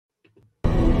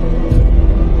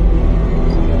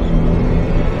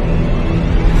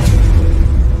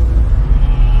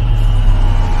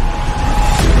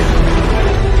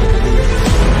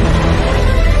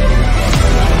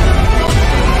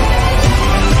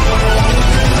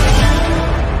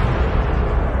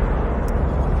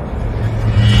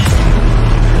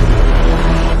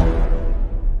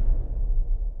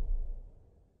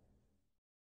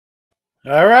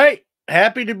All right.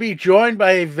 Happy to be joined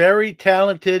by a very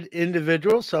talented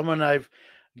individual, someone I've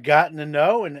gotten to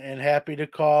know and happy to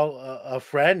call a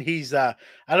friend. I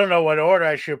don't know what order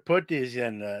I should put these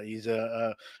in. He's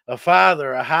a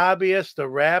father, a hobbyist, a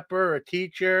rapper, a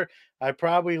teacher. I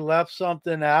probably left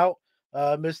something out.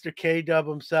 Mr. K Dub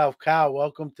himself. Kyle,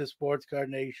 welcome to Sports Card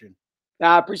Nation.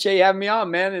 I appreciate you having me on,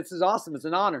 man. This is awesome. It's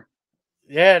an honor.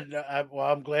 Yeah, well,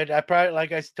 I'm glad. I probably,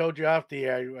 like I told you off the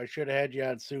air, I should have had you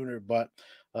on sooner, but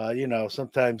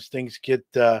sometimes things get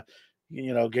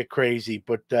crazy.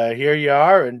 But here you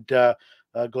are, and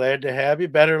glad to have you.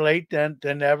 Better late than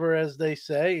never, as they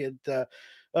say. And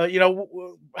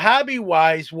hobby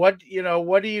wise, what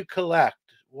do you collect?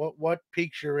 What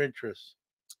piques your interest?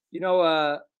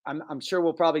 I'm sure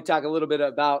we'll probably talk a little bit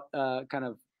about kind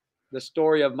of the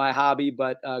story of my hobby,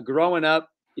 but growing up,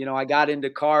 I got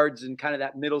into cards in kind of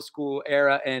that middle school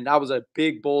era, and I was a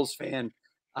big Bulls fan.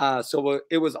 So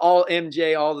it was all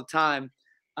MJ all the time.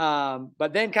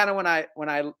 But then, kind of when I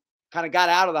kind of got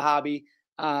out of the hobby,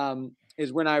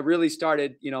 is when I really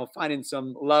started, finding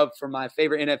some love for my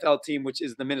favorite NFL team, which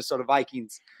is the Minnesota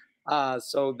Vikings.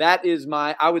 So that is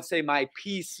I would say my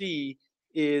PC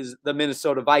is the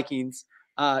Minnesota Vikings.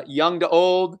 Young to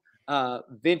old,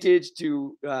 vintage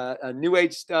to new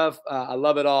age stuff. I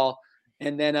love it all.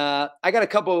 And then I got a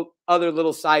couple other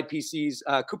little side PCs.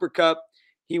 Cooper Cup,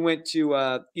 he went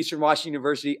to Eastern Washington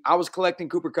University. I was collecting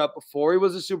Cooper Cup before he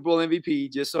was a Super Bowl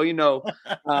MVP, just so you know.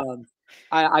 Um,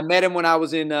 I met him when I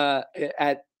was in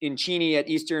Cheney at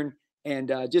Eastern,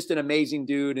 and just an amazing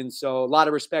dude. And so a lot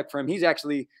of respect for him. He's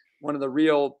actually one of the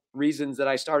real reasons that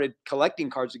I started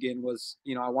collecting cards again was,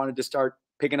 I wanted to start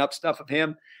picking up stuff of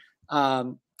him.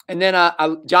 And then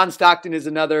John Stockton is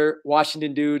another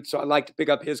Washington dude, so I like to pick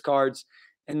up his cards.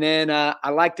 And then I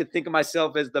like to think of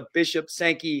myself as the Bishop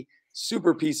Sankey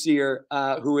super PCer,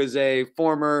 who is a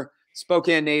former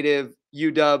Spokane native,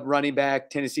 UW running back,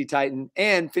 Tennessee Titan,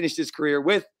 and finished his career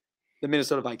with the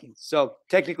Minnesota Vikings. So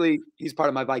technically, he's part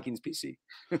of my Vikings PC.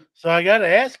 So I got to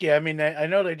ask you. I mean, I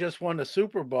know they just won the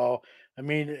Super Bowl. I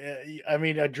mean,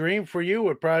 a dream for you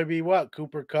would probably be what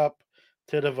Cooper Cup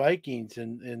to the Vikings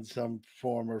in some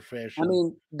form or I fashion.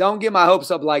 mean, don't get my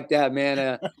hopes up like that,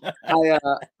 man.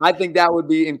 I think that would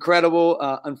be incredible.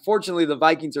 Unfortunately, the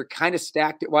Vikings are kind of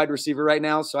stacked at wide receiver right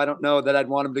now, so I don't know that I'd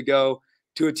want him to go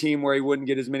to a team where he wouldn't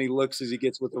get as many looks as he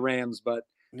gets with the Rams. But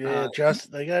Yeah,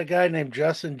 just they got a guy named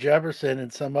Justin Jefferson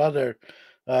and some other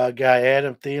guy,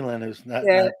 Adam Thielen, who's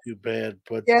yeah, not too bad.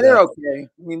 But yeah, they're okay. I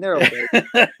mean, they're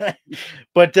okay.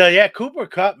 yeah, Cooper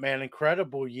Cup, man,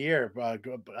 incredible year.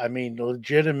 I mean,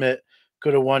 legitimate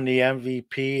could have won the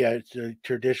MVP.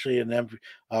 Traditionally an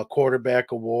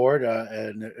quarterback award,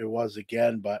 and it was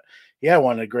again. But yeah,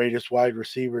 one of the greatest wide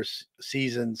receivers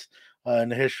seasons in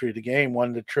the history of the game.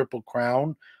 Won the Triple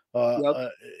Crown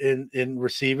Yep. in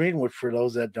receiving, which for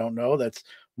those that don't know, that's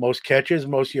most catches,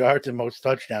 most yards, and most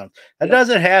touchdowns. That Yep.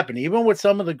 doesn't happen, even with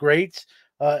some of the greats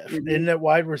in Mhm. that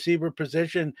wide receiver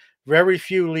position. Very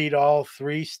few lead all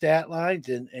three stat lines,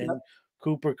 Yep. and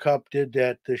Cooper Cup did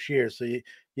that this year. So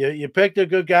you picked a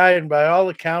good guy, and by all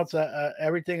accounts,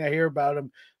 everything I hear about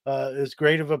him, as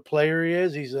great of a player he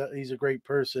is, he's a great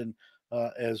person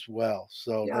as well.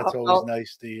 So Yeah. that's always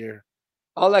nice to hear.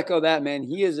 I'll echo that, man.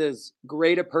 He is as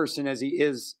great a person as he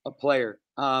is a player.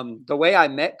 The way I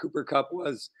met Cooper Cup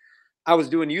was I was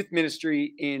doing youth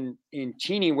ministry in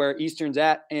Cheney, where Eastern's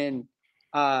at, and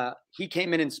he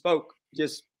came in and spoke.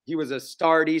 Just he was a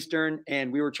star at Eastern,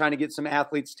 and we were trying to get some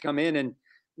athletes to come in, and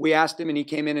we asked him, and he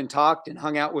came in and talked and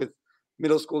hung out with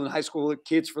middle school and high school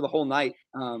kids for the whole night.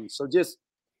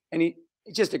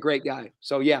 He's just a great guy.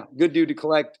 So yeah, good dude to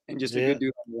collect, and just a Yeah, good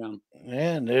dude all around.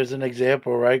 and there's an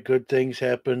example, right? Good things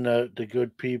happen to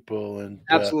good people, and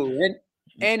Absolutely,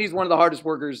 and he's one of the hardest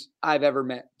workers I've ever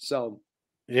met. So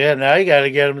yeah, now you got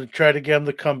to get him to try to get him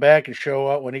to come back and show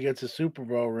up when he gets a Super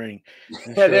Bowl ring,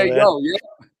 and yeah, there you go. Yeah.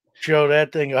 show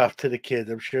that thing off to the kids.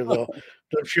 I'm sure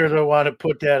they'll want to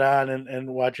put that on and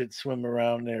watch it swim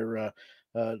around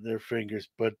their fingers.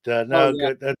 But Oh no,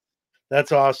 yeah. good.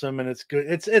 That's awesome, and it's good.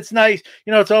 It's nice.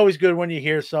 It's always good when you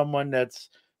hear someone that's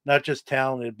not just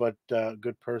talented but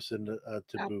good person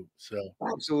to boot.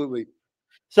 Absolutely.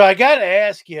 So I got to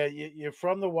ask you, you're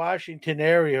from the Washington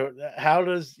area. How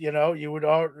does you would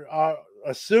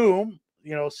assume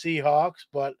Seahawks,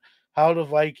 but how the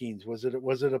Vikings? Was it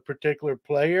a particular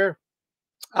player?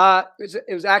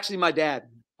 It was actually my dad.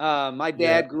 My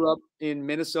Yeah, dad grew up in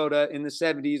Minnesota in the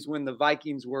 70s when the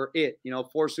Vikings were it,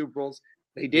 4 Super Bowls.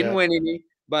 They didn't yeah. win any,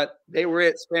 but they were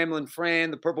it. Scrambling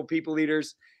Fran, the Purple People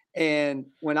Eaters. And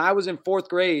when I was in fourth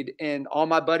grade and all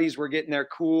my buddies were getting their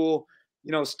cool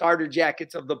starter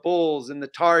jackets of the Bulls and the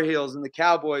Tar Heels and the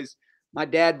Cowboys. My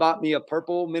dad bought me a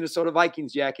purple Minnesota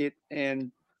Vikings jacket,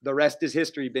 and the rest is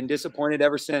history. Been disappointed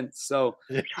ever since. So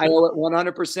I owe it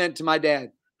 100% to my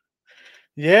dad.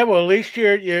 Yeah, well, at least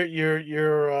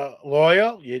you're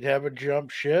loyal. You'd have a jump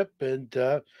ship, and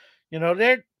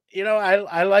they're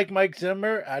I like Mike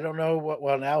Zimmer. I don't know what.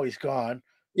 Well, now he's gone.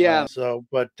 Yeah.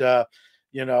 But I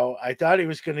thought he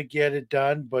was going to get it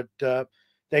done, but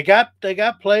they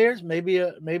got players. Maybe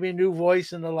a new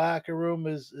voice in the locker room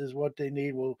is what they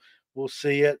need. We'll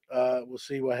see it. We'll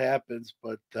see what happens,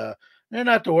 but they're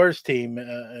not the worst team.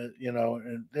 And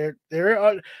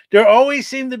they're always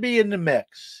seem to be in the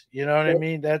mix. You know what I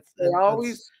mean?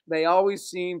 They always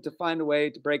seem to find a way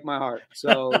to break my heart.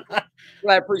 So what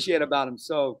I appreciate about them.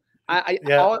 So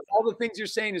yeah. all the things you're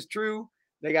saying is true.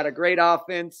 They got a great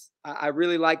offense. I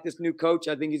really like this new coach.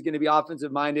 I think he's going to be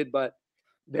offensive minded, but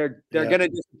they're going to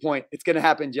disappoint. It's going to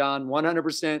happen, John.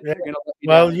 100%. Yeah. They're going to let me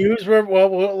down.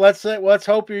 Well, let's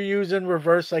hope you're using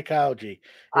reverse psychology.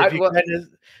 If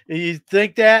you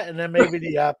think that, and then maybe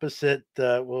the opposite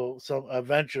will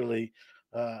eventually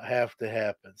have to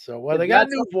happen. So they got a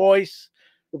new voice.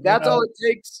 If that's all it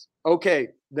takes, okay,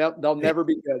 they'll never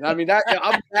be good. I mean,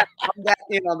 I'm that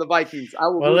in on the Vikings. I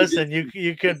will. Well, listen,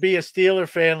 you could be a Steeler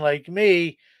fan like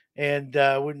me, and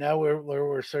now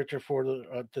we're searching for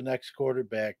the next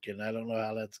quarterback, and I don't know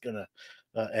how that's gonna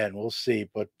end. We'll see,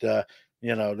 but the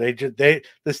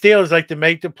Steelers like to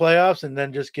make the playoffs and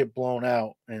then just get blown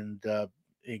out and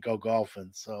go golfing.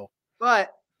 So,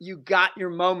 but you got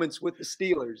your moments with the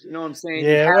Steelers. You know what I'm saying?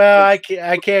 Yeah, well, I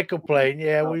can't complain.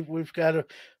 Yeah, we've got to.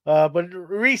 But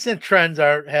recent trends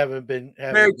haven't been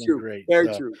great. Very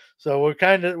true. So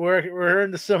we're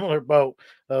in a similar boat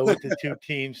with the two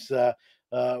teams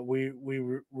we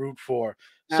root for.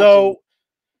 Absolutely.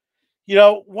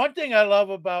 So one thing I love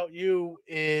about you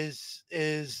is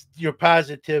your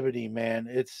positivity, man.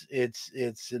 It's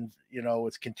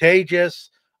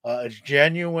contagious. It's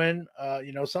genuine.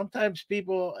 Sometimes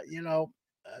people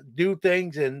do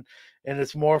things and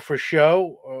it's more for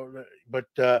show, but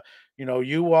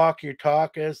you walk your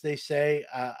talk, as they say.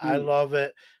 I love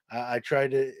it. I try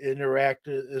to interact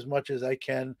as much as I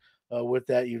can with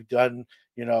that. You've done,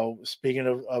 speaking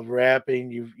of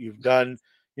rapping, you've done,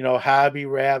 hobby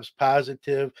raps,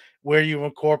 positive, where you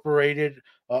incorporated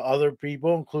other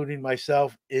people, including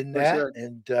myself, in that, sure.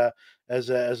 and as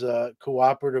a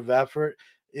cooperative effort.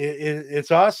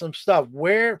 It's awesome stuff.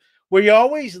 Were you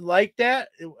always like that,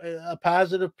 a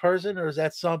positive person, or is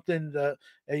that something that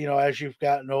as you've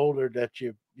gotten older that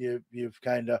you've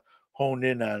kind of honed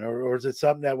in on, or is it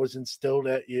something that was instilled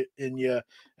in you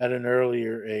at an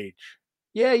earlier age?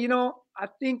 Yeah, I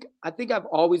think I've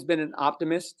always been an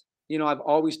optimist. I've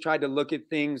always tried to look at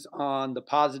things on the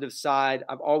positive side.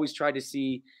 I've always tried to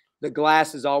see the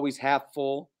glass is always half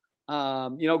full.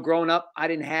 Growing up, I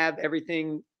didn't have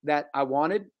everything that I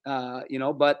wanted,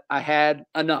 but I had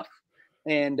enough.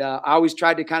 And I always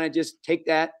tried to kind of just take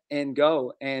that and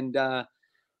go. And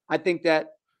I think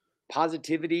that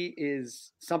positivity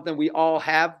is something we all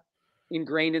have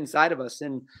ingrained inside of us.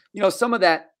 And, some of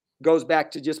that goes back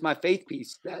to just my faith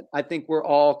piece, that I think we're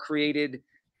all created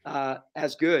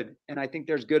as good. And I think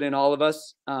there's good in all of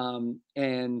us.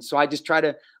 And so I just try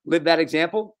to live that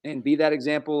example and be that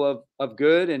example of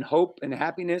good and hope and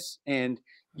happiness. And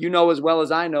as well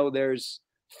as I know, there's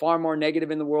far more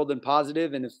negative in the world than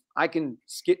positive. And if I can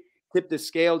tip the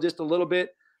scale just a little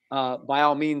bit, by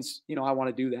all means, I want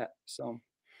to do that. So.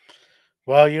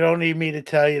 Well, you don't need me to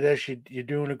tell you this. You're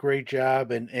doing a great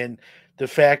job, and the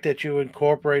fact that you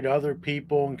incorporate other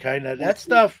people and kind of that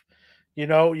stuff,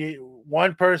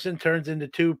 one person turns into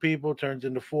two people, turns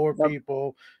into four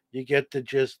people. You get the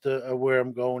gist of where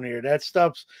I'm going here. That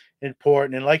stuff's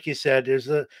important, and like you said,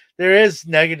 there is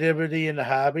negativity in the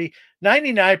hobby.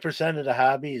 99% of the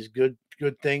hobby is good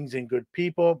things and good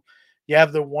people. You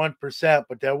have the 1%,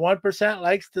 but that 1%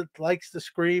 likes to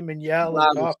scream and yell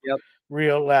and talk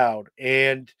real loud,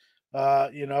 and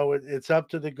it's up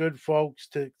to the good folks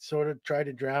to sort of try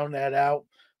to drown that out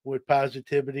with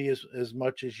positivity as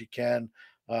much as you can.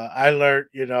 I learned,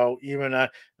 even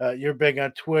you're big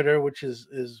on Twitter, which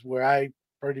is where I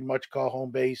pretty much call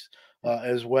home base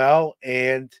as well.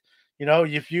 And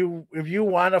if you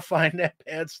want to find that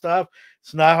bad stuff,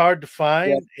 it's not hard to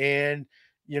find. And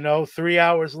 3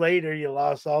 hours later, you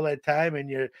lost all that time, and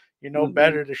you're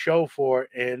better to show for it.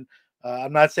 And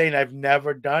I'm not saying I've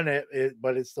never done it,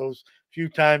 but it's those few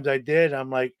times I did.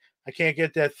 I'm like, I can't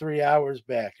get that 3 hours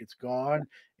back. It's gone,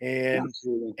 and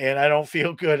I don't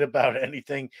feel good about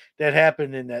anything that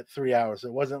happened in that 3 hours.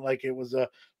 It wasn't like it was a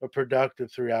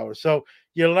productive 3 hours. So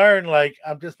you learn, like,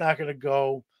 I'm just not going to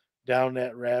go down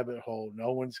that rabbit hole.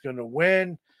 No one's going to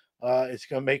win. It's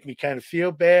going to make me kind of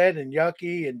feel bad and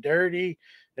yucky and dirty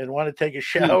and want to take a Mm.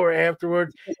 shower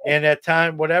afterwards. And that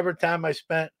time, whatever time I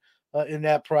spent in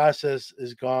that process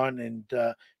is gone,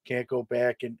 and can't go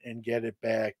back and get it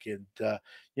back. And,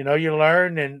 you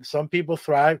learn, and some people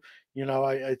thrive.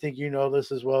 I think you know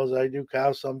this as well as I do,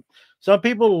 Kyle. Some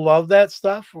people love that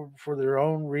stuff for their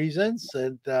own reasons.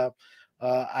 And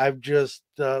I've just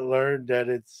learned that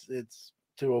it's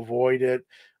to avoid it.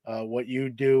 What you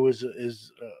do is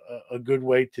a good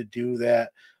way to do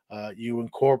that. You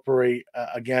incorporate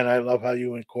again. I love how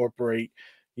you incorporate,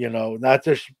 not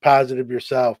just positive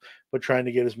yourself, but trying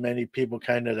to get as many people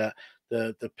kind of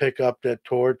to pick up that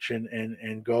torch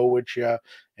and go with you,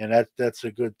 and that's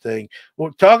a good thing.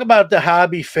 Well, talk about the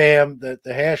hobby fam, the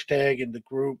hashtag and the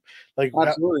group. Like,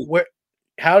 Absolutely.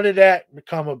 how did that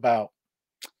come about?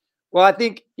 Well, I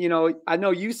think, I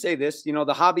know you say this,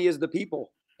 the hobby is the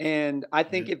people. And I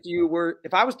think Yeah.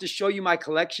 if I was to show you my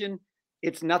collection,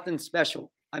 it's nothing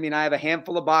special. I mean, I have a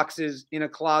handful of boxes in a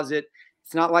closet.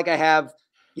 It's not like I have,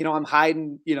 I'm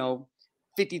hiding,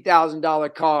 $50,000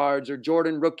 cards or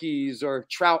Jordan rookies or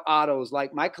Trout autos.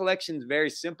 Like, my collection is very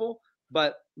simple,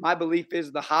 but my belief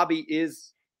is the hobby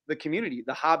is the community.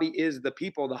 The hobby is the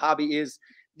people. The hobby is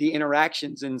the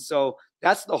interactions. And so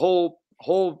that's the whole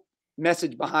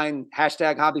message behind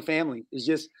hashtag hobby family is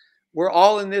just, we're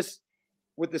all in this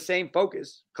with the same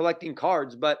focus, collecting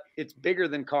cards, but it's bigger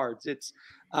than cards. It's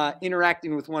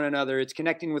interacting with one another. It's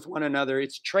connecting with one another.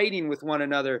 It's trading with one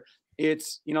another.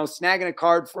 It's, snagging a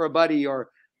card for a buddy or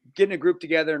getting a group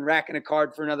together and racking a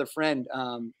card for another friend.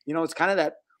 It's kind of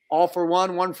that all for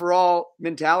one for all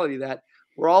mentality that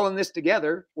we're all in this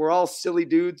together. We're all silly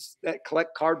dudes that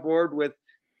collect cardboard with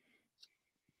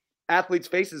athletes'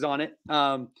 faces on it.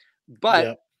 But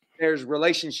Yeah. there's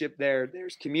relationship there,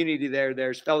 there's community there,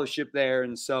 there's fellowship there.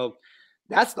 And so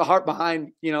that's the heart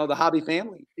behind, the hobby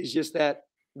family is just that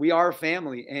we are a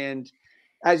family. And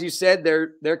as you said,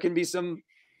 there can be some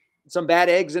bad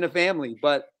eggs in a family,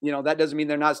 but that doesn't mean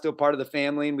they're not still part of the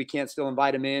family and we can't still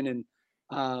invite them in.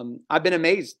 And I've been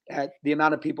amazed at the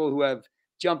amount of people who have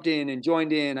jumped in and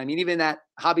joined in. I mean, even that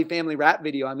hobby family rap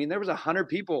video, I mean, there was 100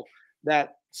 people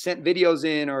that sent videos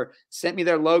in or sent me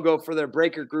their logo for their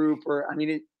breaker group. Or, I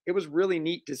mean, it was really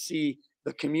neat to see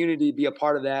the community be a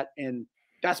part of that. And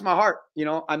that's my heart.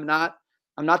 I'm not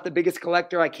the biggest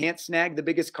collector. I can't snag the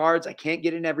biggest cards. I can't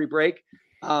get in every break.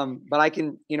 But I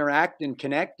can interact and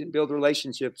connect and build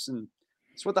relationships. And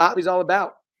that's what the hobby's all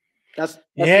about. That's the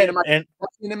Yeah, end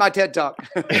of my TED talk.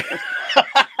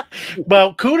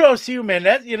 well, kudos to you, man.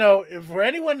 That for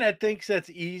anyone that thinks that's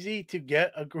easy to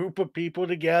get a group of people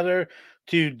together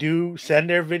to send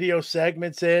their video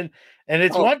segments in, and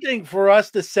it's Oh, one thing for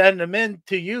us to send them in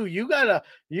to you. You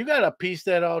gotta piece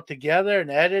that all together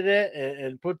and edit it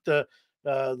and put the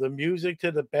music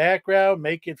to the background,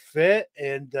 make it fit,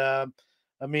 and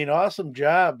I mean, awesome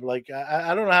job. Like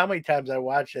I don't know how many times I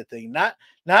watched that thing.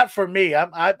 Not for me.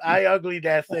 I ugly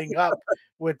that thing up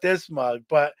with this mug,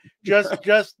 but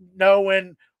just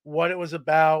knowing what it was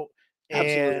about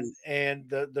absolutely. and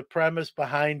the premise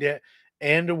behind it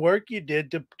and the work you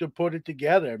did to put it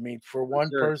together. I mean, for For one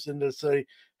sure. person to say,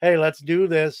 "Hey, let's do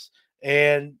this,"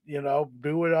 and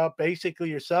do it all basically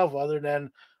yourself, other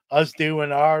than us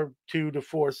doing our 2 to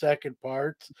 4 second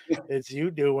parts. It's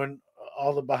you doing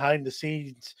all the behind the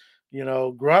scenes,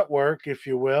 grunt work, if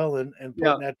you will, and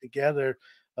Yeah. putting that together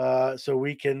so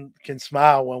we can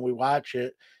smile when we watch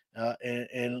it,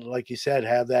 and like you said,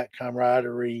 have that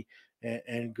camaraderie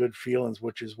and good feelings,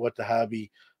 which is what the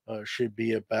hobby should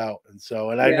be about. And so,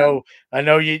 and I Yeah.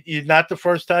 know, you're not the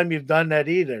first time you've done that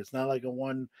either. It's not like a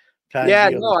one time Yeah.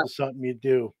 deal. This No. is something you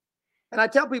do. And I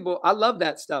tell people I love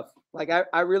that stuff. Like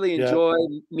I really Yeah. enjoy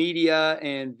media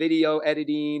and video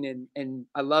editing and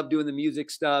I love doing the music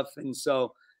stuff. And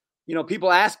so,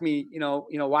 people ask me,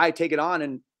 why I take it on.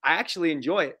 And I actually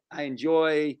enjoy it. I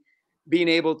enjoy being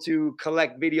able to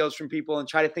collect videos from people and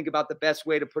try to think about the best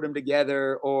way to put them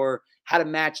together or how to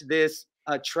match this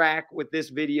track with this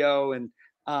video. And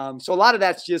so a lot of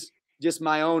that's just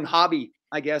my own hobby,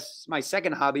 I guess, my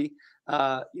second hobby,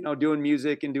 doing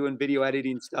music and doing video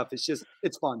editing stuff.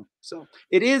 It's fun. So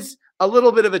it is a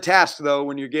little bit of a task though,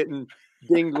 when you're getting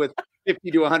dinged with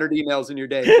 50 to 100 emails in your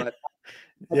day, but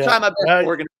I Yeah. try my best to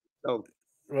organize. So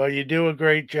Well, you do a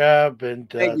great job, and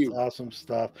thank it's you. awesome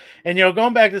stuff. And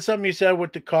going back to something you said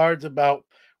with the cards about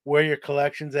where your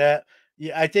collection's at,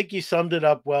 yeah, I think you summed it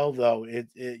up well. Though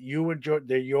you enjoy,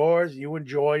 they're yours, you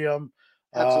enjoy them,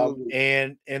 Absolutely.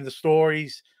 and the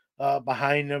stories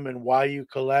behind them and why you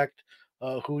collect,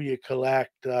 who you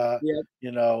collect. Yeah.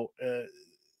 You know, uh,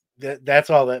 that's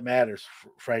all that matters,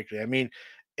 frankly. I mean,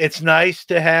 it's nice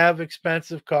to have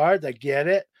expensive cards. I get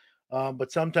it,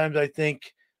 but sometimes I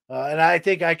think, and I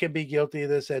think I can be guilty of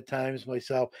this at times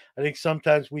myself. I think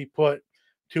sometimes we put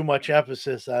too much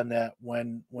emphasis on that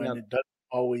when Yep. it doesn't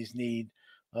always need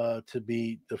to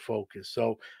be the focus.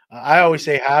 So I always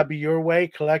say, hobby your way,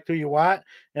 collect who you want,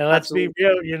 and let's be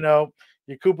Absolutely. real.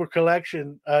 Your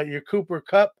Cooper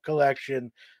Cup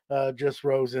collection just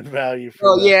rose in value for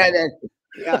Oh the yeah,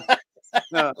 yeah.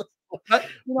 No, but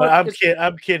but it's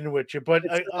I'm kidding with you, but,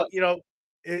 it's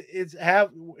it's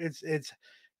have it's as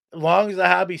long as the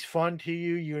hobby's fun to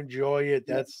you, you enjoy it,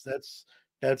 yeah,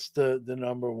 that's the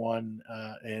number one,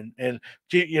 and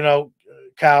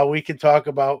Kyle, we can talk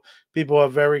about people who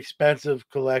have very expensive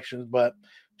collections, but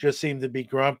just seem to be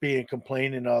grumpy and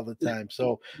complaining all the time.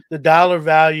 So the dollar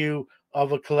value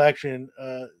of a collection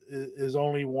is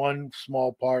only one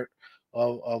small part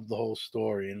of the whole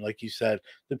story. And like you said,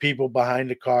 the people behind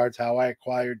the cards, how I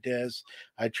acquired this,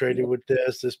 I traded yeah, with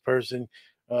this person,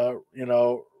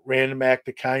 random act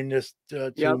of kindness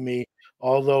to yep, me.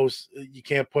 All those you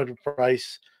can't put a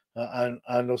price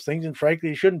on those things, and frankly,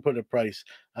 you shouldn't put a price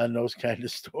on those kind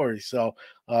of stories. So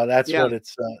that's yeah.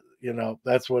 what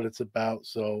that's what it's about.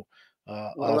 So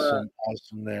Well,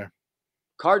 awesome there.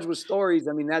 Cards with Stories.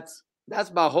 I mean, that's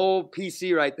my whole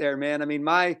PC right there, man. I mean,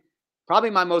 my probably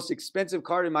my most expensive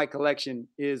card in my collection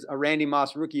is a Randy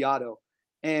Moss rookie auto,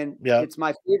 and Yeah, it's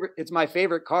my favorite. It's my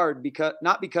favorite card because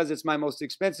not because it's my most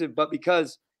expensive, but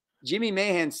because Jimmy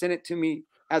Mahan sent it to me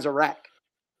as a rack,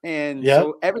 and yep,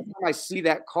 so every time I see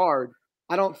that card,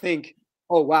 I don't think,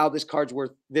 "Oh wow, this card's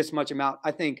worth this much amount."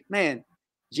 I think, "Man,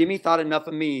 Jimmy thought enough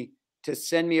of me to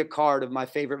send me a card of my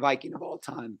favorite Viking of all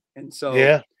time," and so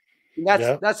yeah,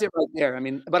 yep, that's it right there. I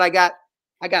mean, but I got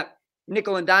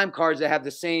nickel and dime cards that have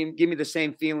the same give me the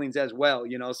same feelings as well.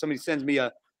 You know, somebody sends me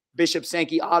a Bishop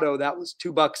Sankey auto that was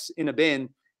 $2 in a bin,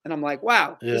 and I'm like,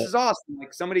 wow, this yeah, is awesome.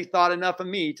 Like somebody thought enough of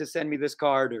me to send me this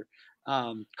card. Or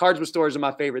cards with stories are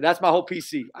my favorite. That's my whole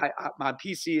PC. My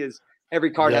PC is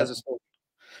every card yeah. has a story.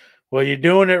 Well, you're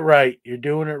doing it right. You're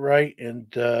doing it right, and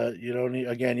you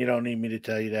don't need me to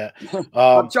tell you that. I'm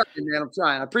Um, trying, man. I'm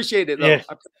trying. I appreciate it yeah. though.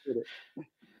 I appreciate it.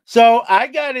 So I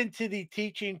got into the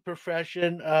teaching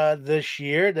profession this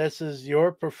year. This is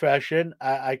your profession.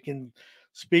 I can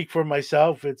speak for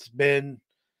myself. It's been,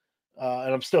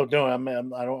 and I'm still doing.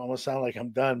 I don't want to sound like I'm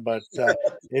done, but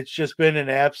it's just been an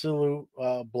absolute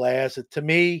blast. To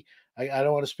me, I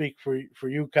don't want to speak for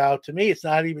you, Kyle. To me, it's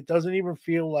not even. Doesn't even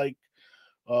feel like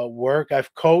work.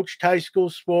 I've coached high school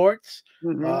sports.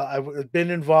 Hmm. I've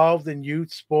been involved in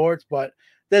youth sports, but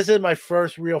this is my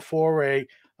first real foray.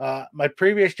 My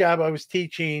previous job, I was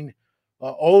teaching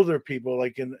older people,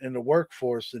 like in the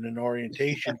workforce, in an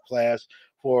orientation class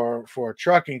for a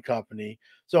trucking company.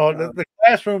 So Uh, the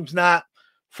classroom's not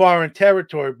foreign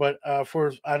territory, but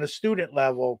for on a student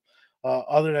level,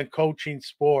 other than coaching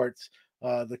sports,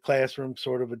 the classroom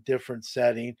sort of a different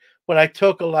setting. But I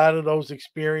took a lot of those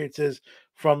experiences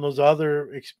from those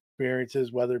other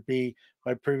experiences, whether it be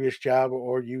my previous job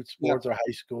or youth yeah, sports or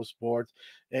high school sports,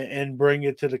 and bring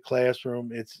it to the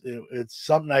classroom. It's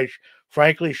something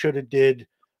frankly should have did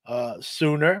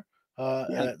sooner.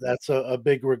 yeah, That's a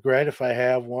big regret if I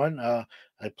have one.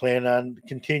 I plan on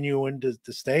continuing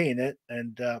to stay in it,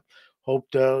 and hope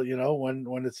to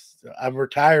when it's I'm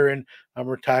retiring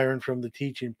from the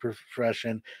teaching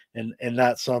profession and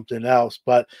not something else.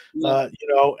 But yeah,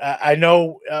 I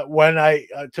know when I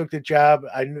took the job,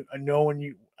 I know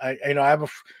when I have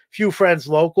few friends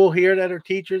local here that are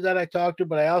teachers that I talk to,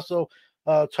 but I also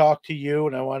talk to you,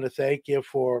 and I want to thank you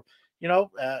for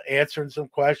answering some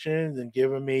questions and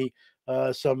giving me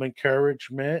some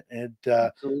encouragement. And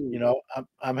absolutely.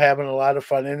 I'm having a lot of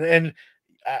fun, and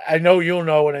I know you'll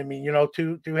know what I mean.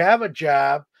 To have a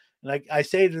job, and I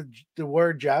say the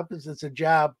word job because it's a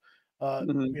job, uh,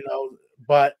 Hmm. you know,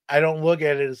 but I don't look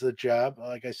at it as a job.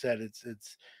 Like I said,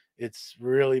 it's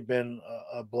really been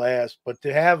a blast. But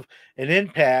to have an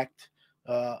impact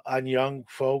on young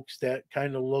folks that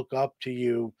kind of look up to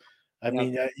you, I Yeah,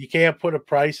 mean, you can't put a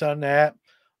price on that.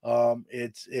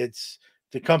 It's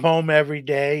to come home every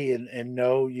day and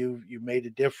know you made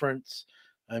a difference.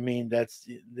 I mean,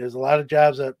 there's a lot of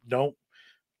jobs that don't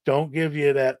give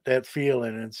you that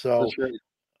feeling, and for so sure.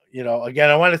 again,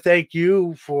 I want to thank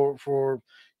you for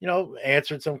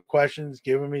answering some questions,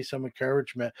 giving me some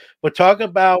encouragement. But talk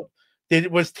about did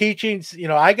was teaching.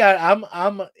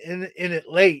 I'm in it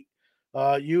late.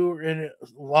 You were in it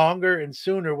longer and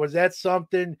sooner. Was that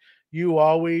something you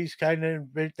always kind of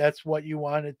that's what you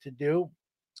wanted to do?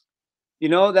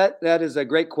 That is a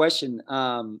great question.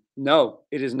 No,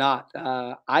 it is not.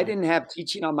 I Mm. didn't have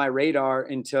teaching on my radar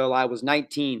until I was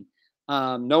 19.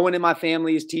 No one in my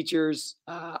family is teachers.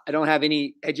 I don't have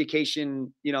any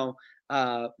education,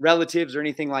 relatives or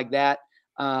anything like that.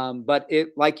 But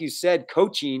like you said,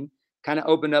 coaching kind of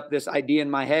opened up this idea in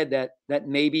my head that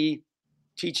maybe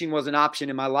teaching was an option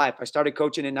in my life. I started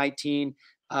coaching at 19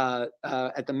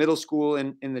 at the middle school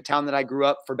in the town that I grew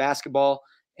up for basketball.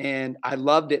 And I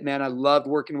loved it, man. I loved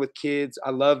working with kids.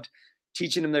 I loved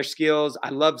teaching them their skills. I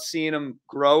loved seeing them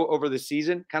grow over the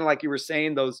season. Kind of like you were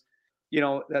saying, those,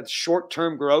 that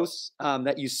short-term growth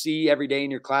that you see every day in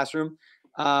your classroom.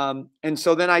 And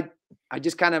so then I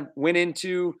just kind of went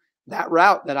into that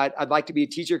route that I'd like to be a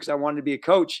teacher because I wanted to be a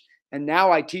coach. And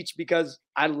now I teach because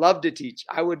I love to teach.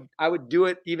 I would do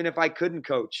it even if I couldn't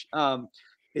coach.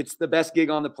 It's the best gig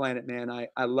on the planet, man.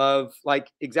 I love,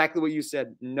 like exactly what you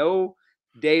said. No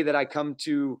day that I come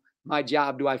to my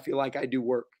job do I feel like I do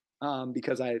work,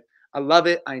 because I love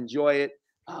it. I enjoy it.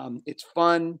 It's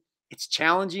fun. It's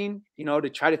challenging, to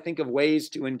try to think of ways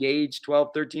to engage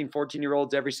 12, 13, 14-year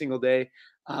olds every single day.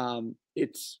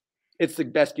 It's the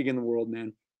best gig in the world,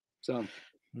 man. So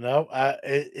No,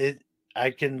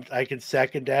 I can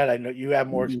second that. I know you have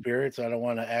more mhm. experience. I don't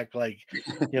want to act like,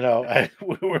 we're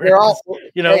We're in all, this,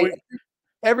 hey, we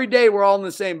every day we're all in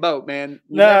the same boat, man.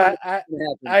 You no, never know I what's gonna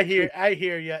I happen. hear I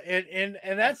hear you.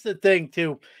 And that's the thing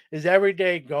too, is every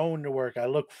day going to work. I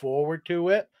look forward to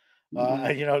it.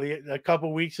 Mhm. A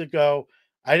couple weeks ago,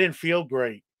 I didn't feel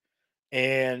great.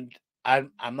 And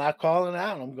I'm not calling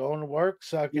out. I'm going to work,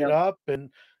 suck it Yep. up,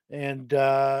 and went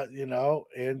to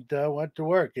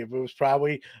work. If it was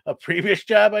probably a previous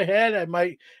job I had, I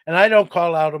might. And I don't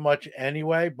call out much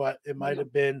anyway, but Yeah. it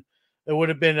would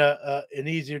have been an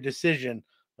easier decision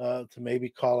to maybe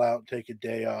call out and take a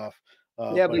day off.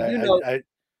 Yeah, But but I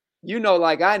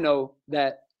like I know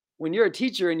that when you're a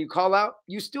teacher and you call out,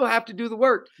 you still have to do the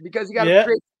work because you got to yeah,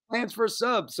 create plans for a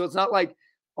sub. So it's not like,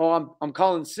 oh, I'm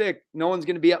calling sick. No one's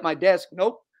going to be at my desk.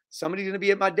 Nope, somebody's going to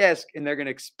be at my desk, and they're going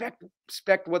to expect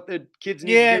what the kids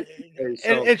need to yeah, do. Okay, and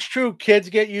so it's true. Kids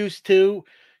get used to,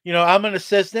 I'm an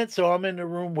assistant, so I'm in the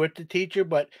room with the teacher,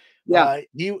 but yeah,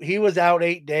 he was out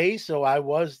 8 days, so I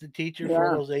was the teacher for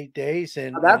yeah. those 8 days, How'd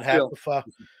and that had feel? to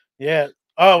yeah.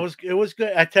 Oh, it was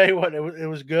good. I tell you what, it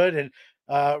was good, and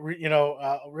a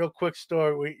real quick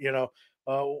story.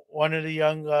 One of the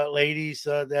young ladies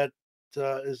that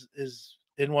is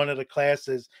in one of the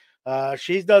classes,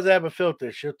 she does have a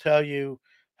filter. She'll tell you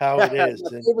how it is, My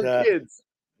and favorite kids.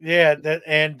 yeah,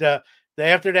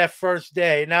 after that first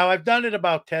day, now I've done it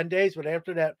about 10 days, but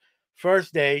after that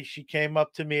first day, she came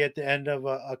up to me at the end of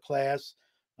a class.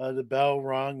 The bell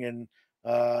rung, and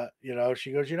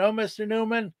she goes, Mr.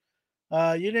 Newman,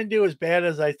 you didn't do as bad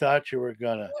as I thought you were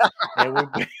gonna. And we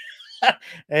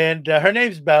and her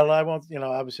name's Bella. I won't,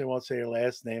 obviously won't say her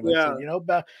last name. I said,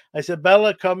 Yeah, I said,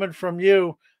 Bella, coming from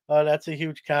you, that's a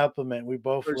huge compliment. We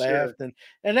both for sure. laughed, and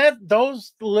that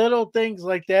those little things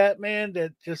like that, man,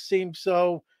 that just seem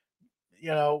so.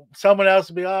 Someone else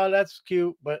will be, oh, that's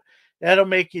cute, but that'll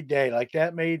make your day. Like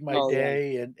that made my Oh yeah,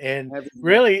 day, and everything.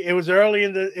 really, it was early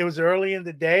in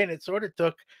the day, and it sort of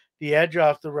took the edge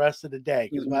off the rest of the day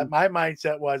because my Mhm. my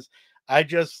mindset was I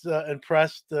just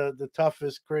impressed the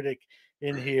toughest critic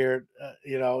in here.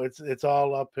 It's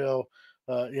all uphill.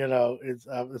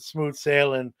 It's smooth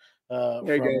sailing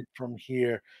Very good. from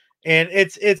here, and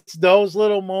it's those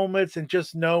little moments and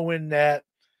just knowing that,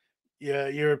 yeah,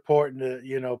 you're important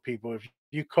to, people. If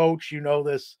you coach,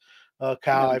 this, Kyle.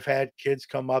 Yeah. I've had kids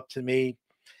come up to me,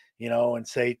 and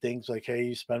say things like, "Hey,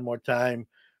 you spend more time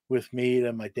with me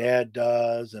than my dad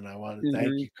does, and I want to thank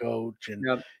Mhm. you, coach." And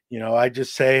Yep. I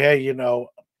just say, "Hey,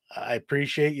 I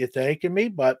appreciate you thanking me,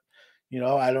 but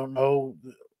I don't know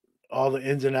all the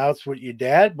ins and outs with your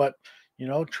dad, but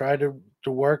try to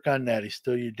work on that. He's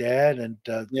still your dad, and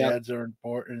Yep. dads are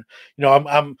important. I'm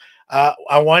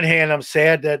on one hand, I'm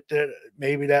sad that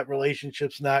maybe that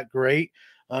relationship's not great.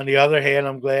 On the other hand,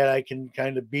 I'm glad I can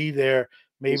kind of be there,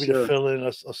 For maybe to sure. fill in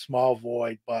a small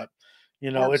void. But it's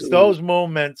Absolutely. those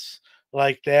moments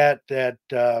like that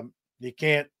you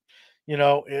can't.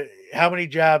 How many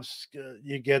jobs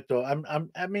you get though?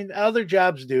 I mean, other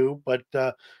jobs do, but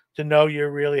to know you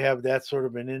really have that sort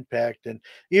of an impact, and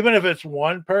even if it's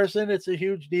one person, it's a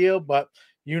huge deal. But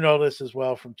this as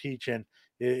well from teaching.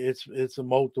 It's a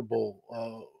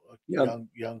multiple Yep.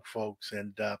 young folks,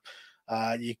 and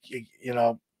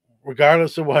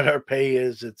regardless of what our pay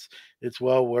is, it's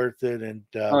well worth it, and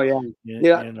Oh, yeah. you,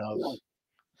 Yeah. you know,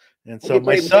 Yeah. and I so get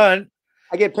my paid more. son.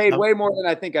 I get paid way more than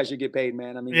I think I should get paid,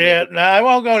 man. I mean, Yeah, no, I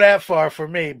won't go that far for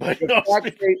me, but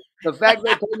the the fact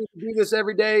they pay me to do this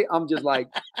every day, I'm just like,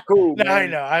 cool, no, I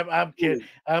man. know. I'm kidding. Cool.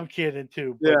 I'm kidding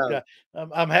too. But Yeah,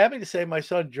 I'm happy to say my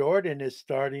son Jordan is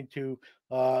starting to.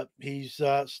 He's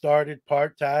started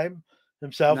part time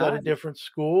himself at a nice. different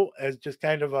school as just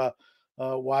kind of a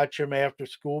watch him after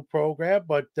school program.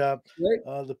 But Great.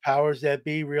 the powers that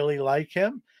be really like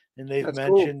him, and they've That's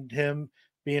cool. mentioned him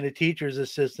being a teacher's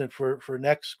assistant for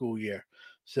next school year.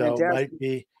 So might Fantastic.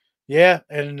 be, yeah.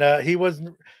 And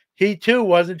he too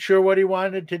wasn't sure what he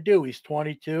wanted to do. He's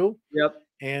 22 Yep.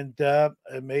 and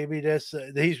maybe this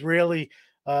he's really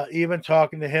even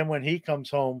talking to him when he comes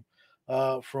home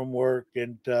from work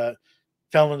and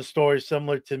telling the story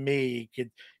similar to me. You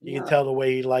can Yeah, tell the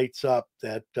way he lights up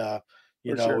that for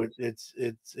sure.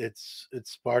 it's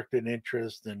sparked an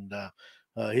interest and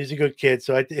he's a good kid.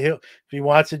 So he'll if he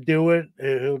wants to do it,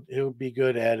 he'll be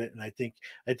good at it. And I think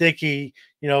he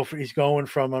he's going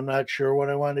from I'm not sure what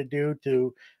I want to do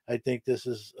to I think this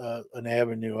is an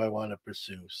avenue I want to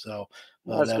pursue. So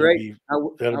That's that'll great. be I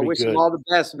that'll be wish him good. all the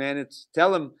best, man. It's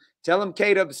tell him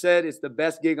K-Dub said it's the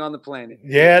best gig on the planet.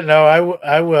 Yeah, no,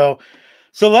 I will.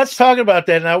 So let's talk about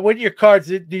that now. With your cards,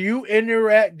 do you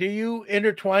interact? Do you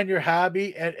intertwine your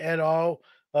hobby at all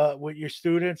with your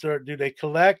students, or do they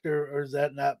collect, or is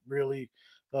that not really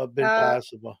been Uh,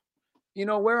 possible?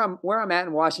 where I'm at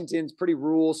in Washington is pretty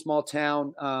rural, small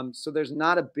town. So there's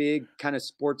not a big kind of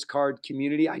sports card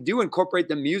community. I do incorporate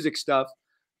the music stuff,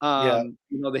 Yeah,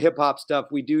 the hip hop stuff.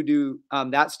 We do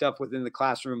that stuff within the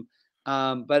classroom.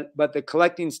 But the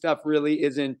collecting stuff really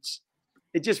isn't.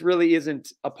 It just really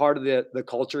isn't a part of the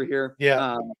culture here.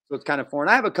 yeah, So it's kind of foreign.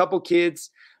 I have a couple kids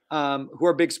who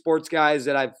are big sports guys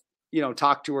that I've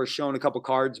talked to or shown a couple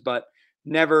cards, but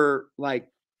never like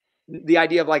the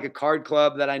idea of like a card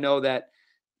club that I know that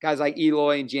guys like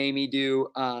Eloy and Jamie do.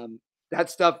 That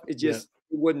stuff yeah, it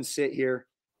wouldn't sit here.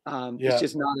 It's yeah.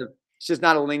 just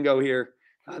not a lingo here.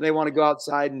 They want to go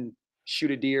outside and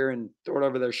shoot a deer and throw it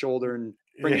over their shoulder and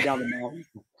bring it Yeah. down the mountain,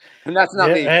 and that's not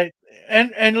Yeah,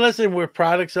 me. and listen, we're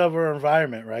products of our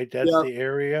environment, right? That's Yeah, the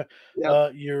area yeah,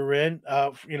 you're in.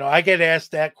 I get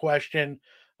asked that question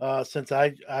since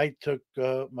I took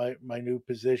my new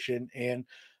position, and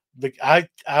the I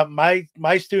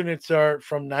my students are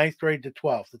from ninth grade to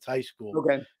 12th. It's high school,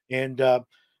 okay. and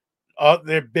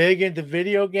they're big into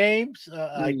video games.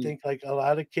 I Mm. think like a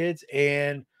lot of kids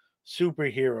and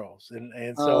superheroes,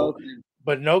 and so, Okay.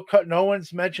 but no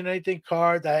one's mentioned anything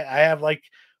cards. I have like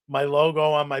my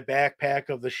logo on my backpack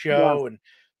of the Yeah, show, and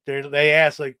they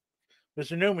ask like,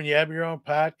 Mr. Newman, you have your own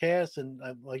podcast, and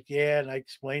I'm like, yeah, and I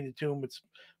explained it to them. It's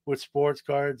with sports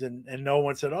cards, and no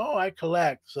one said, oh, I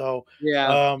collect. So,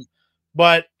 yeah. um,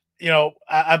 but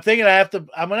I'm thinking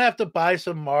I'm gonna have to buy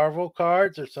some Marvel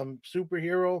cards or some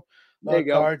superhero There you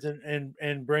go. cards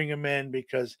and bring them in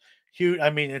because huge. I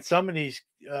mean, and some of these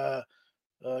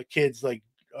kids like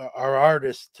are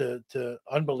artists to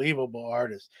unbelievable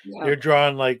artists. Yeah, They're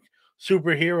drawing like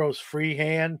superheroes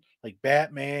freehand, like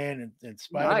Batman and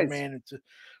Spider nice. Man,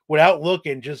 without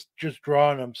looking, just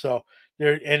drawing them. So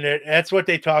that's what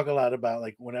they talk a lot about.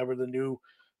 Like whenever the new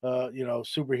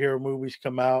superhero movies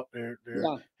come out, they're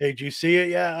Yeah. hey, did you see it?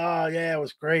 Yeah, oh yeah, it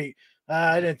was great.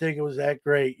 I didn't think it was that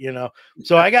great.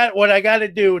 So I got what I got to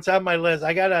do. It's on my list.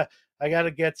 I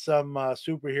gotta get some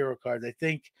superhero cards. I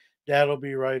think that'll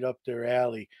be right up their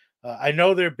alley. I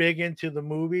know they're big into the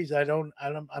movies. I'm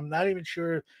not even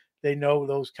sure they know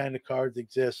those kind of cards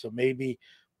exist. So maybe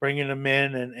bringing them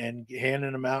in and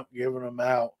handing them out, giving them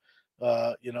out,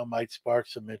 might spark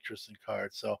some interest in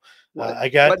cards. So What I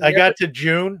got what I never got to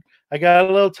June. I got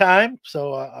a little time,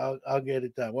 so I'll get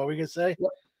it done. What were we gonna say?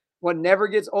 what what never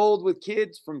gets old with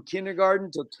kids from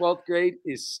kindergarten to 12th grade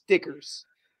is stickers.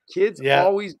 Kids Yeah,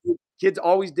 always kids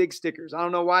always dig stickers. I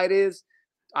don't know why it is.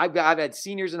 I've had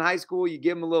seniors in high school. You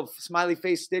give them a little smiley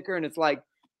face sticker, and it's like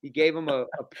you gave them a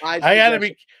prized I gotta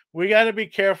possession. be. We gotta be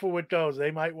careful with those.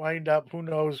 They might wind up who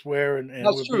knows where, and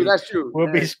That's true. That's true.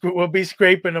 we'll be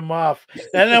scraping them off.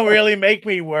 That don't really make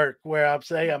me work where I'm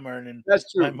say I'm earning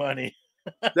That's my true. money.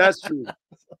 That's true.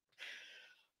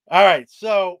 All right.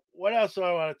 So what else do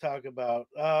I want to talk about?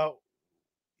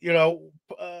 You know,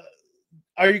 uh,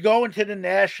 are you going to the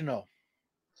national?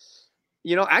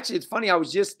 Actually, it's funny. I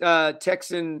was just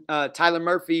texting Tyler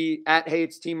Murphy at Hey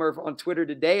It's T Murph on Twitter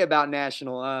today about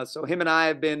national. So him and I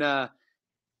have been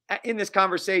in this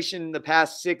conversation the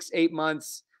past 6, 8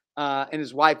 months, and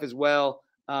his wife as well,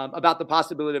 about the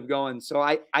possibility of going. So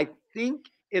I think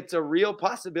it's a real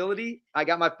possibility. I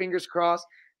got my fingers crossed.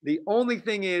 The only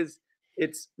thing is,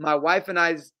 it's my wife and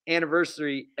I's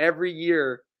anniversary every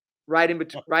year, right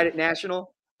at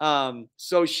national.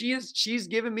 So she's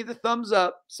giving me the thumbs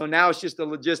up. So now it's just a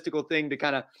logistical thing to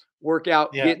kind of work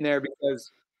out Yeah. getting there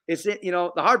because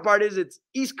the hard part is it's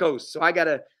East Coast. So I got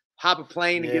to hop a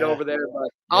plane and get Yeah. over there, but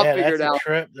I'll Yeah, figure it that's a out.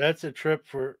 trip. That's a trip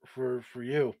for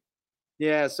you.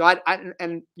 Yeah. So I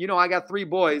got 3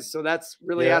 boys. So that's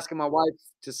really Yeah. asking my wife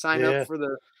to sign up Yeah. for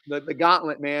the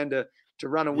gauntlet, man, to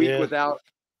run a week Yeah.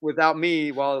 without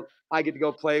me while I get to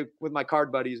go play with my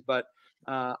card buddies. But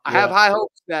I have Yeah. high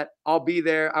hopes that I'll be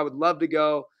there. I would love to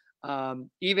go,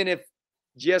 even if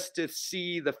just to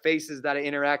see the faces that I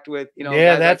interact with. Yeah,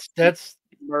 Guys like that's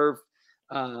Merv,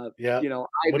 yeah. What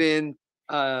Ivan,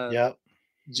 uh, yeah.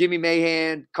 Jimmy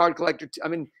Mahan, card collector. I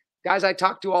mean, guys I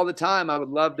talk to all the time. I would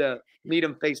love to meet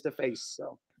them face to face.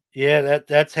 So Yeah,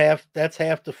 that's half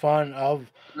the fun yeah,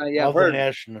 I've of the heard.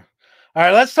 national. All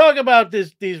right, let's talk about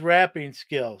these rapping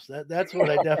skills. That's what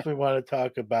I definitely want to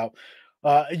talk about.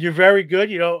 You're very good.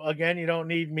 Again, you don't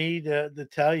need me to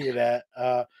tell you that.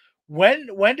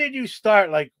 When did you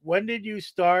start? Like, when did you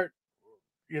start?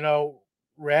 You know,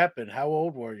 rapping. How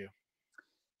old were you?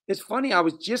 It's funny. I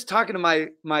was just talking to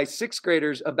my sixth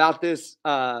graders about this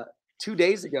 2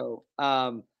 days ago.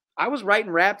 I was writing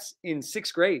raps in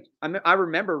sixth grade. I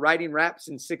remember writing raps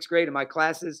in sixth grade in my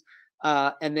classes,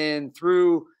 and then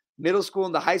through middle school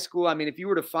into high school. I mean, if you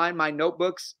were to find my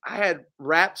notebooks, I had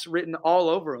raps written all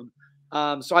over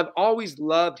them. So I've always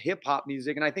loved hip hop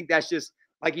music, and I think that's just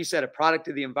like you said, a product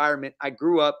of the environment. I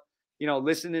grew up,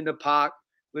 listening to Pac,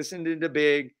 listening to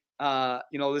Big,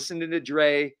 listening to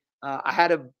Dre. I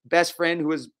had a best friend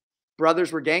who his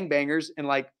brothers were gangbangers, and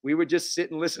like we would just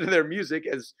sit and listen to their music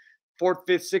as fourth,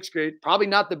 fifth, sixth grade. Probably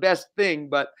not the best thing,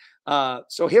 but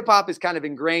so hip hop is kind of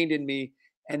ingrained in me.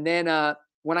 And then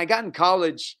when I got in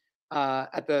college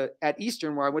at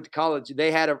Eastern, where I went to college,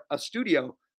 they had a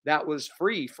studio that was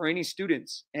free for any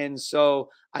students, and so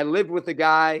I lived with a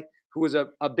guy who was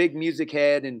a big music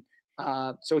head, and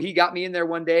so he got me in there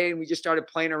one day, and we just started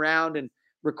playing around and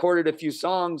recorded a few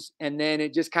songs, and then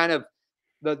it just kind of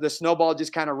the snowball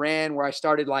just kind of ran where I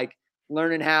started like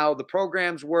learning how the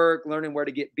programs work, learning where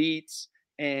to get beats,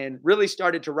 and really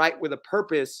started to write with a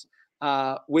purpose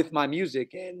with my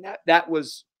music. And that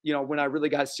was when I really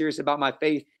got serious about my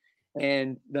faith,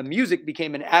 and the music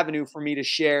became an avenue for me to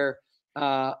share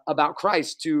about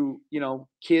Christ to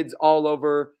kids all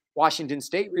over Washington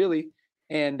State, really.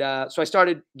 And so I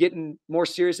started getting more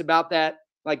serious about that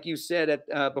like you said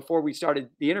before we started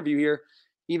the interview here,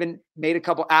 even made a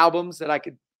couple albums that I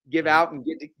could give Right. out and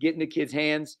get into kids'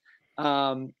 hands.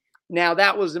 Now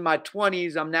that was in my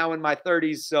 20s. I'm now in my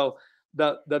 30s, so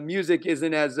the music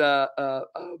isn't as a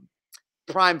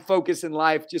prime focus in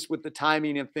life, just with the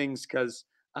timing of things, because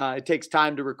it takes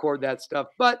time to record that stuff.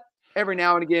 But every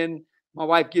now and again, my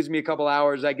wife gives me a couple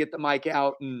hours. I get the mic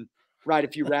out and write a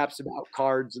few raps about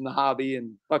cards and the hobby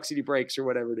and Buck City Breaks or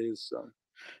whatever it is. So.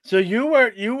 So you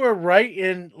were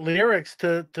writing lyrics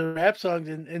to rap songs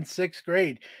in sixth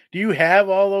grade. Do you have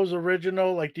all those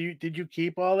original? Like, did you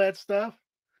keep all that stuff?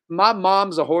 My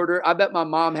mom's a hoarder. I bet my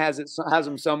mom has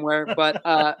them somewhere, but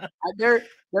they're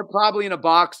probably in a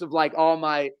box of like all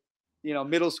my,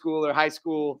 middle school or high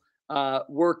school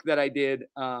work that I did.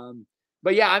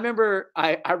 But yeah, I remember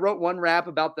I wrote one rap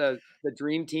about the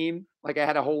dream team. Like I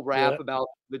had a whole Yeah, rap about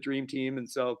the dream team, and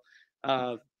so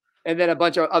uh, and then a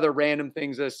bunch of other random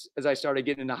things as I started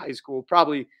getting into high school,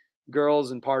 probably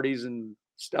girls and parties and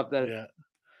stuff that yeah,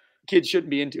 kids shouldn't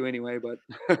be into anyway.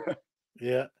 But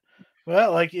yeah.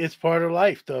 Well, like it's part of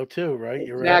life though too, right?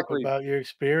 You rap exactly, about your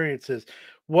experiences.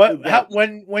 What how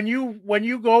exactly. when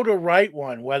you go to write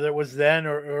one, whether it was then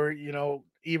or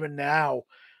even now,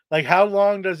 like how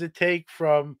long does it take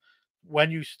from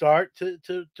when you start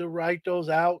to write those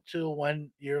out to when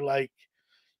you're like,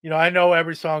 I know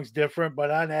every song's different,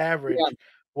 but on Yeah. average,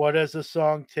 what does a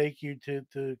song take you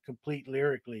to complete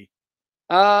lyrically?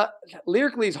 Uh,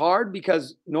 Lyrically is hard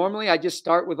because normally I just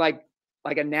start with like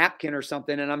a napkin or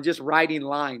something, and I'm just writing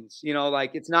lines.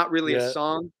 Like it's not really a Yeah,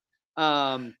 song.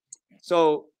 Um,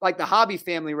 so like the hobby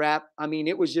family rap, I mean,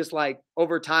 it was just like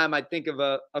over time I'd think of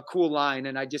a cool line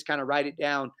and I just kind of write it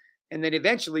down, and then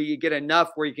eventually you get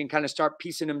enough where you can kind of start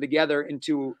piecing them together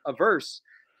into a verse.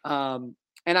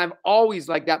 And I've always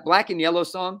like that Black and Yellow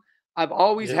song. I've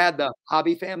always yeah, had the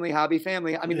hobby family, hobby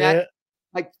family. I mean that yeah,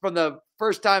 like from the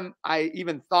first time I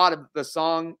even thought of the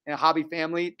song Hobby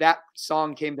Family, that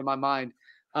song came to my mind.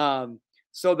 Um,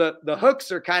 so the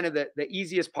hooks are kind of the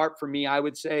easiest part for me, I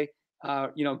would say.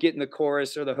 Getting the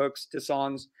chorus or the hooks to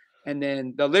songs, and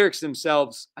then the lyrics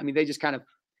themselves. I mean, they just kind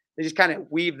of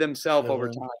weave themselves fill over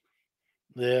in. time.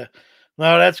 Yeah.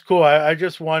 No, that's cool. I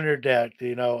just wondered that,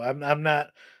 I'm not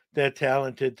that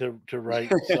talented to write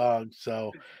songs.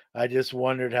 So I just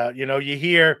wondered how, you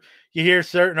hear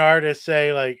certain artists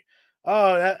say like,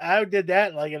 "Oh, I did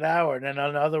that in like an hour," and then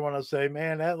another one will say,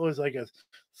 "Man, that was like a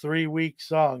 3-week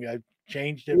song. I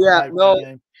changed it Yeah, five no,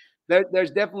 times."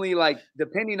 there's definitely like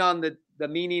depending on the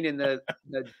meaning and the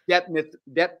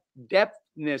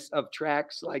depthness of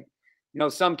tracks, like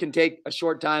some can take a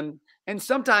short time, and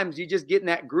sometimes you just get in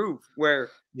that groove where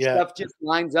Yeah. stuff just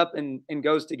lines up and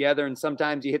goes together, and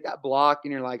sometimes you hit that block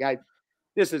and you're like, I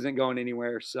this isn't going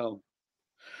anywhere. So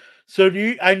So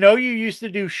I know you used to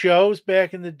do shows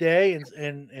back in the day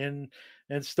and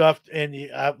stuff, and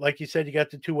like you said, you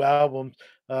got the 2 albums.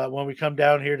 When we come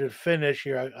down here to finish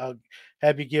here, I'll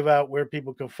have you give out where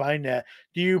people can find that.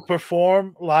 Do you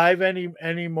perform live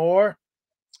anymore?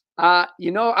 I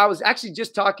was actually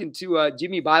just talking to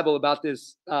Jimmy Bible about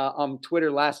this on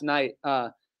Twitter last night.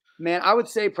 Man, I would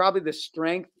say probably the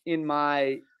strength in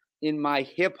my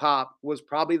hip hop was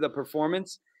probably the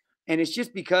performance, and it's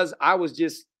just because I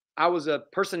was a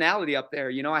personality up there.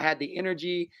 I had the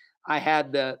energy, I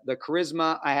had the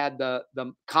charisma, I had the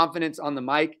confidence on the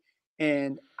mic,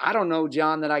 and I don't know,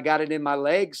 John, that I got it in my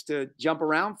legs to jump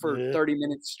around for Yeah. 30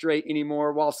 minutes straight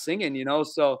anymore while singing.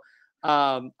 So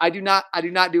I do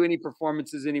not do any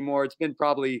performances anymore. It's been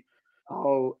probably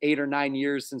 8 or 9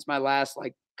 years since my last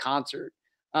like concert.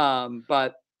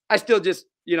 But I still just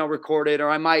record it, or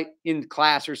I might in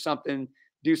class or something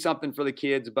do something for the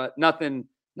kids, but nothing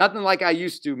like I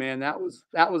used to, man. That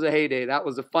was a heyday. That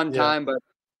was a fun Yeah. time, but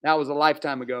that was a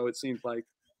lifetime ago, it seems like.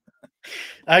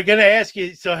 I gotta ask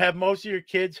you, so have most of your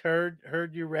kids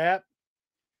heard you rap?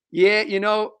 Yeah,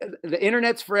 the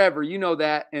internet's forever, you know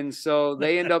that. And so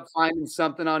they end up finding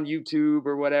something on YouTube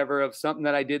or whatever of something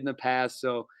that I did in the past.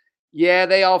 So yeah,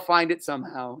 they all find it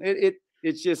somehow.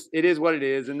 It's just it is what it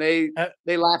is. And they Ha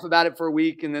they laugh about it for a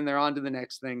week and then they're on to the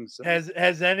next thing. So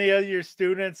has any of your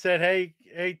students said,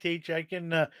 "Hey, teach, I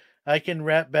can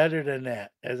rap better than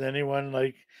that." Has anyone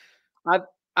like I've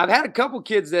I've had a couple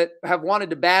kids that have wanted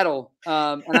to battle,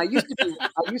 and I used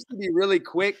to be really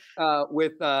quick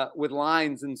with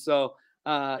lines, and so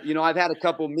I've had a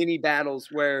couple mini battles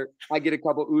where I get a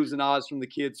couple oohs and ahs from the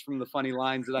kids from the funny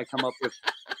lines that I come up with,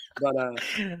 but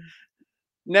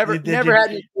never did never you had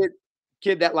any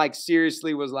kid that like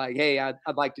seriously was like, hey, I'd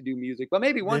like to do music, but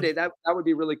maybe one day did that would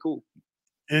be really cool.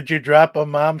 did you drop a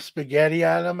mom spaghetti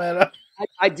on them at all?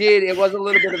 I did. It was a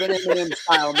little bit of an Eminem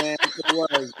style, man. It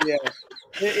was, yeah.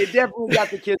 It definitely got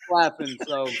the kids laughing.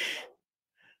 So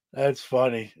That's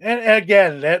funny. And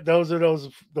again, those are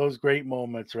those great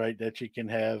moments, right, that you can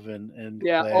have in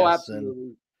yeah, oh, class, and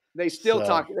absolutely. They still so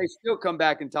talk. They still come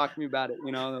back and talk to me about it.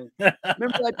 Remember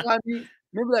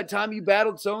that time you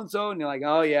battled so and so, and you're like,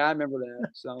 oh yeah, I remember that.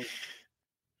 So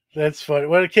that's funny.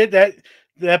 Well, a kid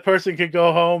that person could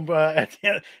go home at the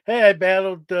end, "Hey, I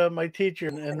battled my teacher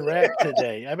in rap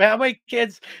today." I mean,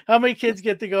 how many kids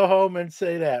get to go home and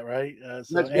say that, right?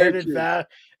 So that's very added true. value,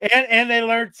 and they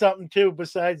learned something too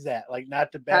besides that, like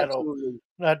Absolutely.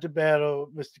 not to battle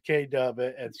Mr. K Dub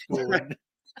at school, and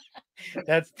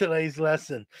that's today's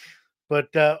lesson.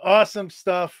 But awesome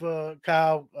stuff,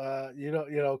 Kyle.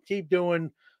 Keep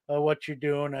doing what you're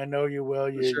doing. I know you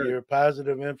will. For sure. You're a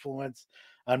positive influence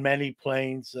on many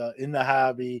planes, in the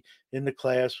hobby, in the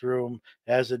classroom,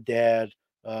 as a dad,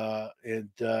 and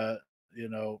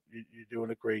you're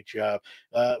doing a great job.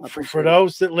 I For appreciate it.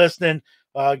 those that listening,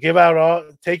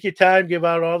 take your time, give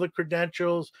out all the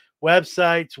credentials,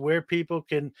 websites where people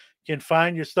can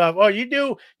find your stuff. Oh, you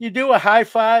do a high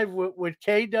five with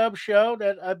K Dub show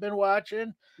that I've been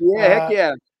watching. Yeah, heck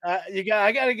Uh, yeah.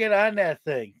 I got to get on that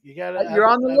thing. You got to. You're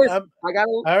on the list. I'm I got a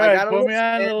all I right. got a Put me list,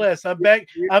 on man. the list.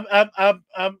 You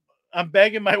I'm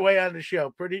begging my way on the show.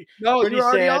 No, Pretty you're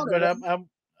already sad, on it, but man. I'm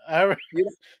all right. You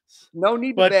No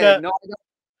need to But beg. No,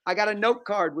 I got a note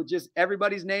card with just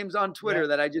everybody's names on yeah, Twitter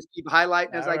that I just keep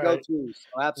highlighting as all I go right. through.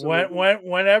 So absolutely.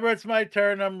 Whenever it's my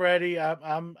turn, I'm ready.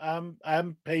 I'm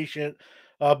patient.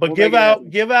 But We'll make it happen.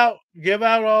 give out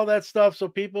all that stuff so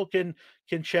people can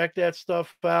check that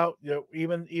stuff out.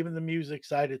 Even the music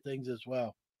side of things as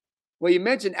well. Well, you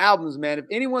mentioned albums, man. If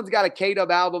anyone's got a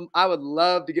K-Dub album, I would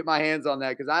love to get my hands on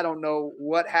that because I don't know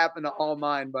what happened to all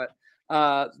mine. But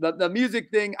the music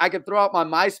thing, I could throw out my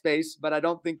MySpace, but I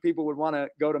don't think people would want to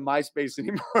go to MySpace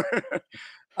anymore.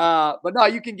 But no,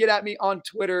 you can get at me on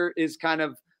Twitter is kind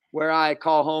of where I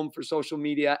call home for social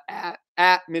media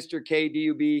at Mr.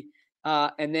 KDUB.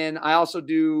 And then I also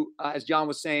do, as John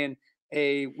was saying,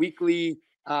 a weekly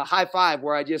high five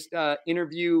where I just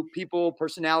interview people,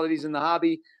 personalities in the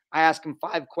hobby. I ask them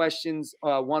 5 questions,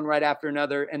 one right after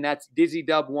another, and that's Dizzy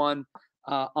Dub One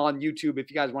on YouTube if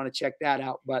you guys want to check that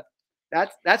out. But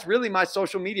that's really my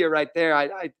social media right there.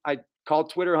 I call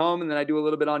Twitter home, and then I do a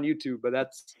little bit on YouTube, but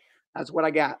that's what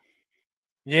I got.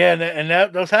 Yeah,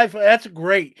 and those that's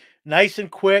great. Nice and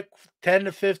quick, 10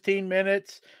 to 15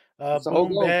 minutes, That's the whole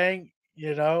boom, goal. bang,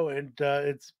 and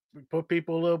it's put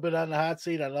people a little bit on the hot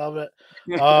seat. I love it.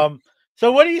 Um,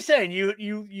 so what are you saying?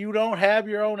 You don't have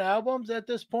your own albums at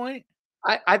this point?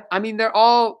 I mean, they're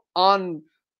all on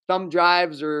thumb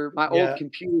drives or my old Yeah,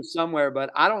 computer somewhere, but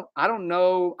I don't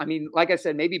know. I mean, like I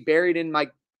said, maybe buried in my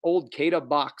old Kada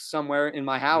box somewhere in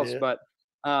my house, yeah. but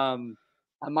um,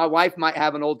 my wife might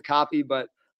have an old copy, but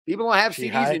people don't have She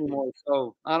CDs hides it. anymore,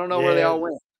 so I don't know where they Yeah, all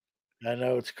went. I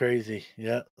know it's crazy.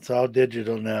 Yeah, it's all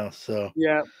digital now. So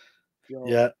Yeah. So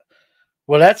yeah.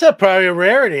 Well, that's a probably a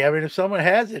rarity. I mean, if someone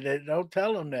has it, don't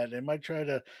tell them that. They might try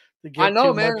to I get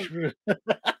know, too much man. for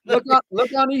Look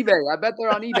on eBay. I bet they're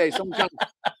on eBay. Someone's trying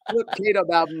to flip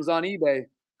K-Dub albums on eBay.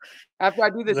 After I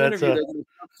do this that's interview, a they're gonna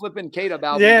start flipping K-Dub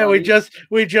albums yeah, on eBay.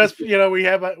 we just we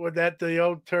have with that the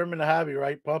old term in the hobby,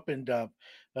 right? Pump and dump.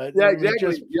 Yeah, We exactly.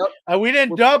 just Yep. we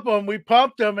didn't We're dump them, we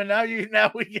pumped them, and now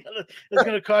we it's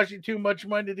going to cost you too much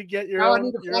money to get Now I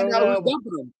need to your find own out who's album.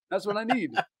 dumping them. That's what I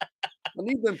need. I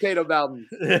need them K-Dub albums.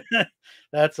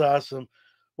 That's awesome.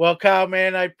 Well, Kyle,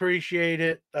 man, I appreciate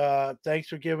it. Thanks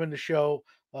for giving the show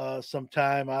some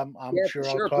time. I'm Yeah, for sure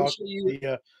I'll sure. talk Appreciate to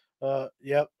you. you.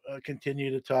 Yep,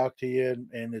 continue to talk to you,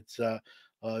 and it's a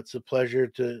pleasure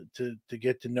to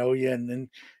get to know you and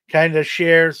kind of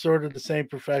share sort of the same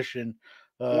profession.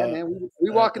 Yeah, Uh, man. We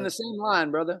uh, walk in the same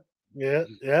line, brother. yeah,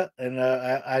 yeah, and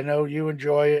I know you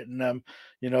enjoy it, and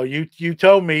you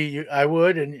told me I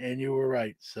would, and you were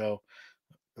right. So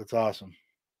that's awesome.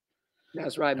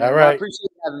 That's right, All man. Well, I right. appreciate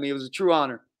you having me. It was a true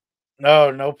honor.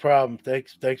 No, no problem.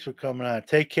 Thanks for coming on.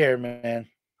 Take care, man.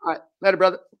 All right. Later,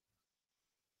 brother.